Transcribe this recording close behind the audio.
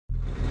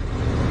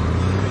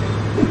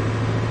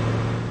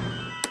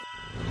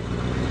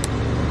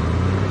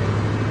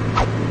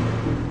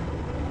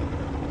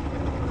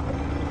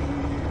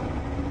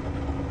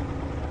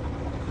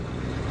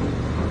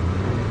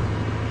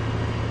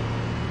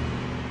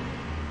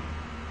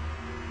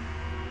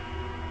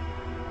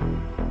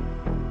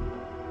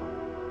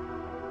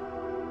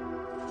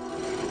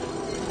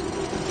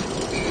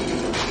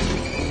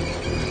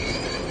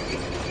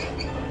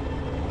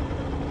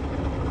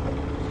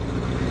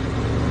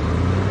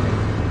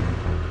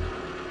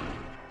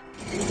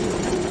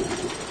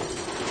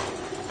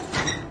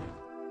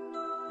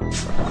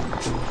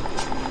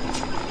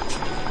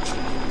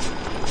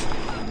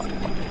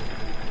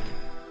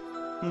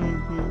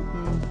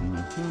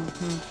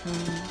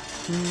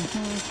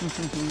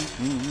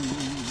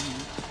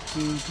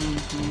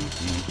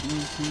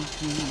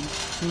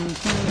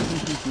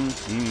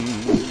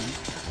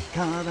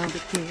Caught all the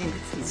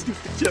kids, the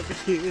stupid chubby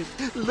kids.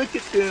 Look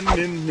at them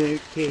in their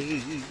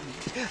cage.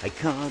 I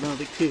caught all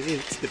the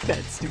kids, the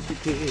bad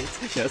stupid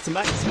kids. Now some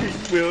ice cream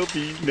will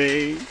be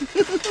made.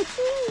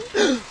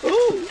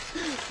 Oh,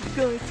 we're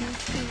going to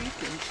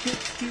squeak and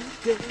kids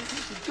today.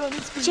 We're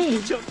gonna squeak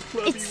and jump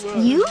clubby it's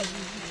one. you?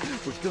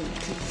 We're going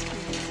to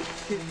squeak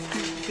and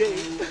kids today.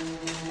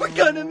 We're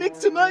gonna make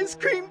some ice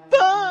cream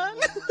fun.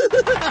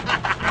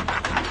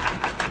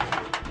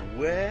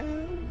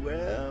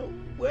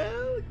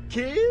 Well,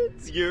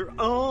 kids, you're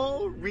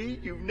all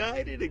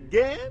reunited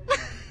again.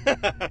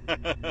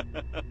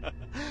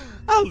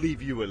 I'll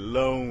leave you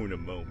alone a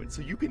moment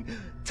so you can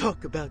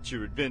talk about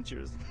your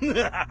adventures.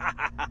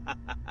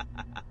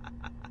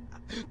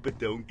 But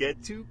don't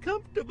get too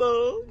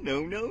comfortable.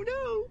 No.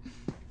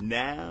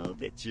 Now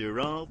that you're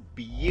all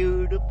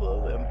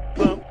beautiful and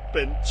plump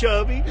and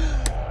chubby,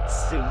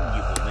 soon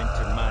you will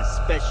enter my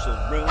special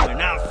room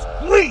and I'll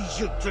squeeze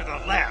you to the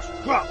last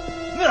drop.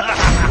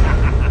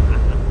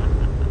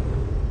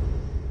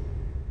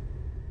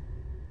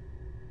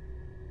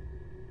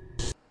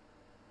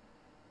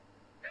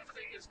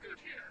 Everything is good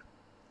here.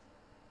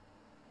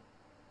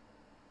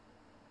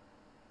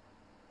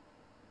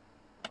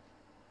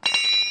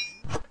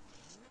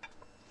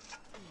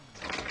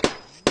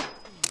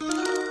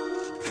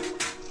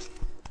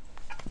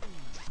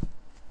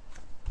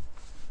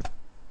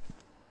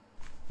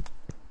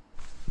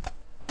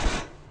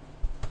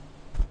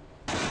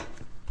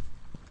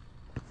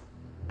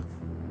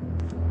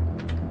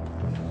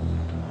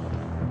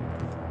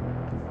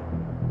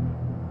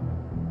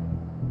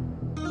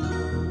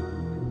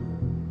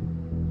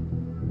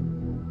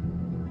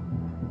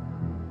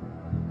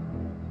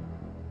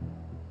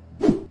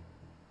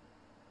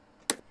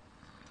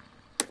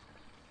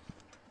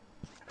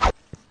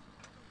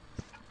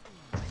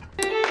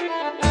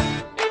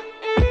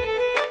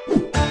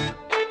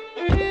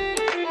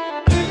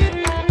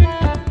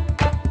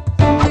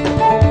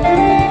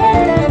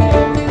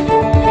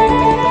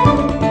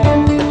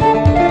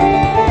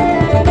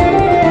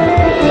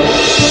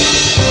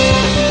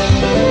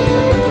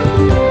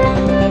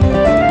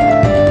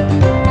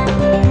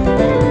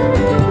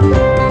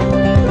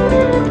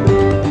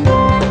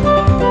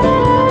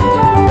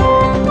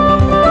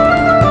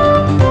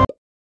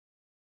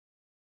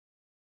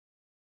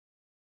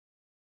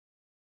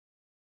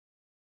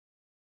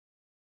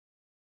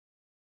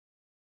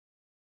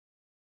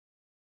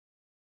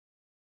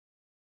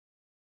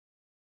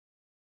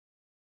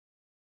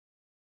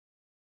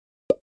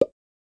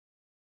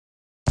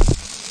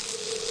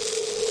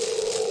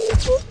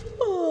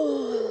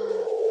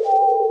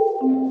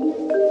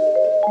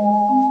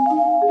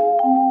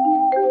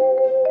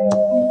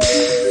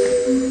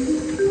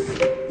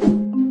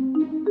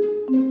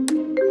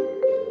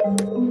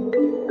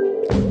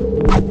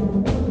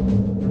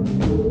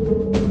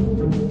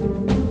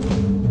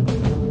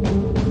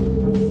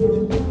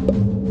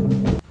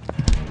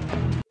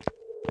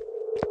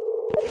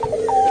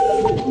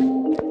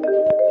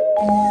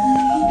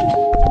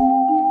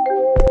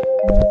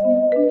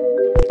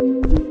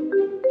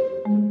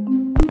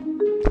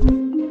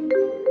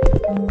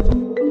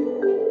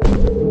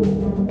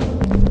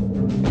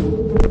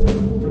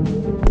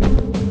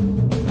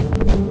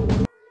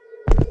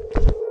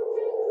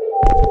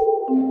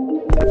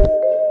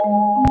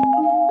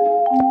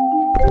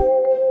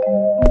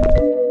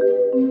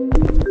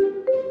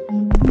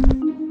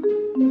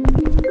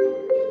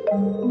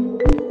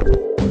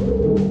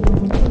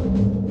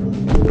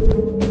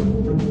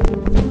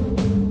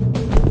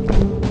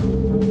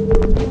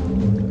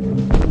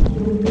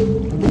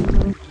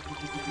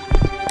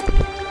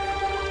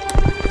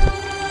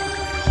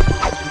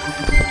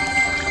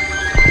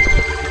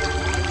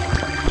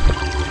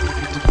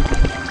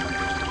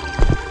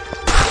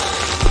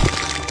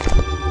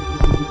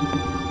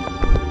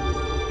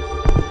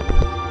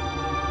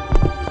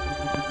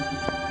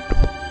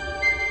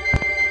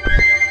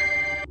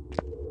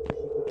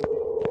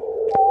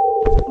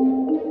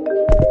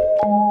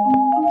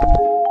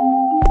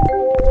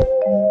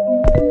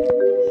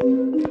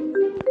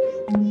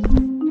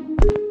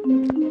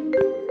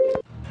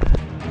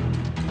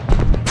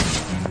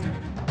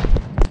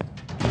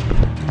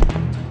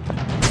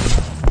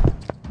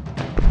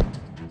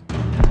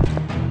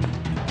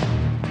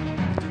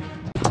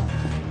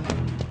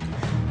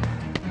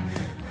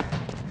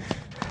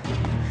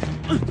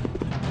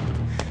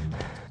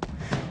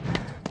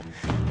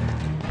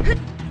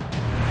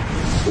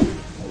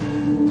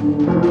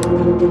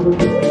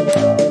 Thank you.